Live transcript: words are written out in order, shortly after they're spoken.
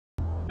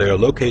They are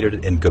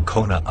located in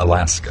Gakona,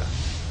 Alaska.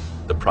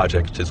 The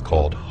project is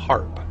called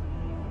HARP.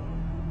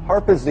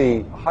 HARP is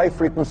the High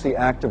Frequency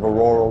Active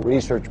Auroral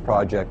Research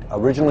Project,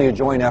 originally a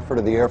joint effort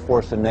of the Air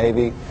Force and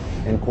Navy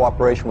in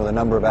cooperation with a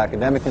number of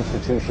academic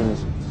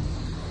institutions.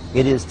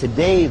 It is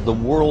today the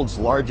world's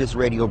largest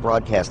radio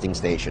broadcasting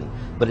station,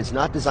 but it's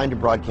not designed to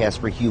broadcast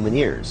for human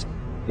ears.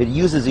 It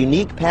uses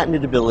unique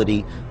patented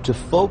ability to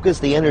focus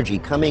the energy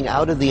coming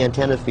out of the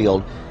antenna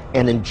field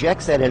and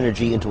injects that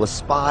energy into a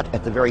spot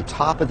at the very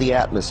top of the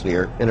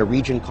atmosphere in a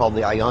region called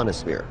the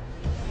ionosphere.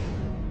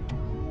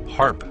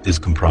 HARP is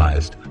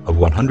comprised of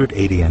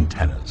 180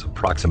 antennas,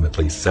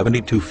 approximately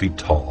 72 feet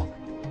tall,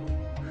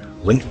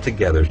 linked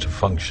together to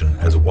function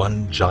as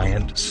one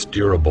giant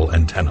steerable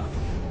antenna.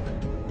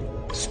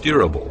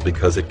 Steerable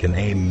because it can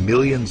aim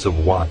millions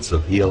of watts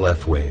of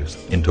ELF waves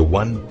into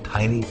one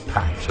tiny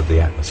patch of the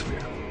atmosphere.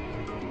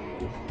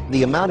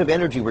 The amount of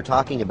energy we're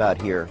talking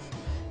about here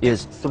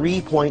is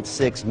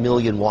 3.6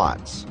 million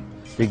watts.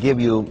 To give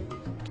you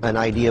an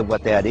idea of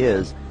what that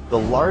is, the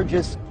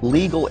largest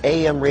legal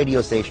AM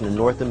radio station in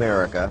North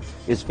America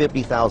is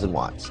 50,000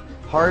 watts.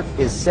 HARP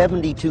is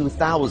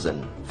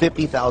 72,000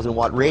 50,000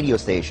 watt radio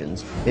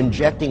stations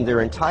injecting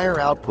their entire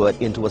output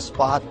into a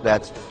spot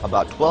that's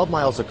about 12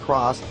 miles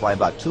across by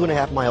about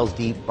 2.5 miles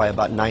deep by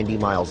about 90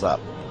 miles up.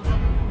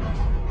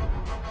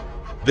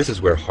 This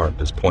is where HARP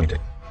is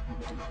pointing.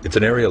 It's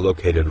an area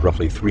located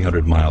roughly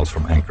 300 miles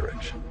from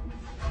Anchorage.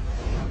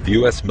 The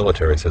U.S.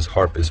 military says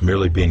HARP is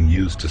merely being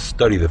used to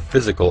study the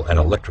physical and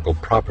electrical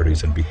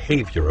properties and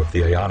behavior of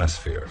the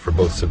ionosphere for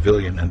both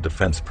civilian and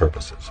defense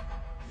purposes.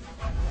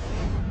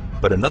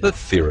 But another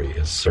theory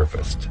has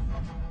surfaced.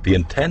 The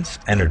intense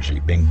energy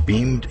being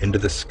beamed into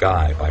the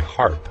sky by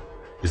HARP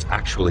is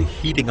actually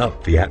heating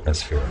up the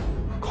atmosphere,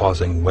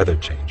 causing weather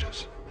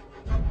changes.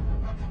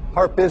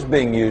 HARP is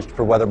being used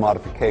for weather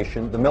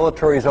modification. The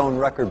military's own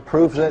record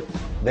proves it.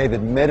 They've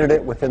admitted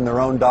it within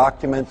their own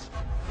documents,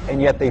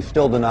 and yet they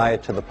still deny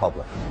it to the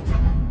public.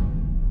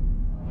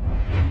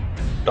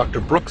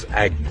 Dr. Brooks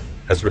Agnew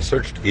has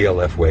researched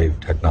ELF wave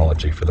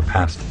technology for the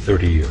past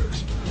 30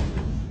 years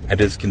and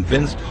is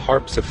convinced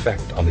HARP's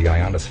effect on the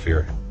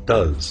ionosphere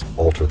does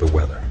alter the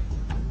weather.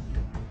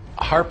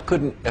 HARP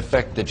couldn't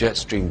affect the jet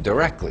stream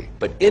directly,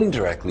 but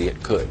indirectly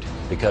it could,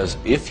 because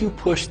if you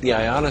push the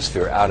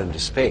ionosphere out into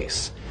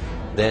space,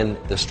 then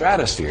the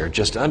stratosphere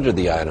just under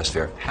the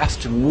ionosphere has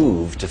to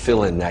move to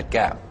fill in that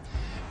gap.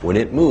 When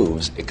it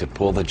moves, it could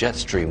pull the jet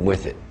stream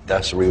with it,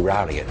 thus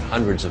rerouting it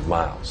hundreds of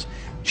miles,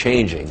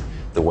 changing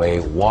the way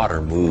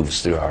water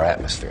moves through our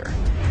atmosphere.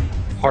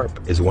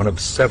 HARP is one of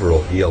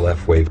several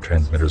ELF wave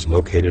transmitters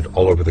located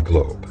all over the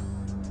globe.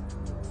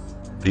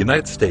 The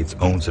United States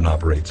owns and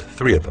operates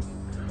 3 of them,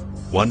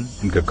 one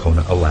in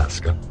Gakona,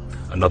 Alaska,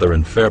 another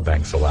in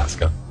Fairbanks,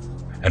 Alaska,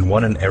 and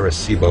one in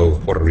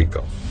Arecibo, Puerto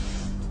Rico.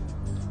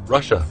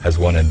 Russia has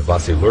one in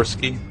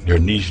Vasilursky near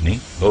Nizhny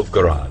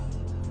Novgorod,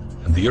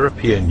 and the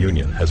European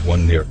Union has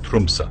one near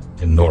Tromsø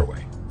in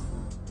Norway.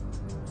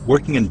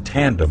 Working in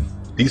tandem,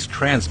 these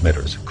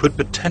transmitters could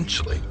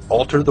potentially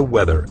alter the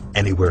weather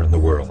anywhere in the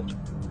world,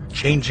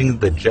 changing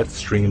the jet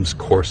stream's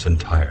course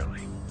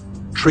entirely,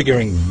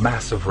 triggering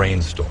massive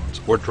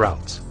rainstorms or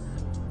droughts.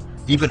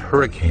 Even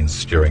hurricane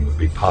steering would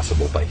be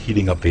possible by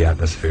heating up the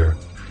atmosphere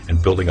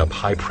and building up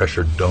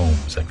high-pressure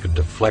domes that could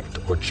deflect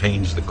or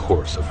change the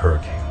course of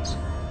hurricanes.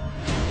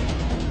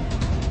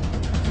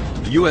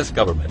 The U.S.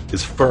 government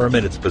is firm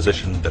in its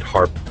position that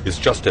HARP is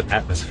just an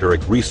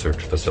atmospheric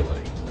research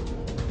facility.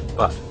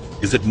 But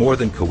is it more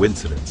than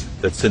coincidence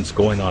that since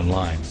going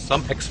online,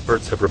 some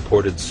experts have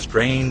reported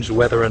strange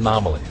weather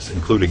anomalies,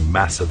 including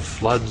massive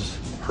floods,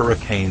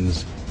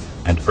 hurricanes,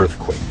 and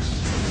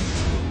earthquakes?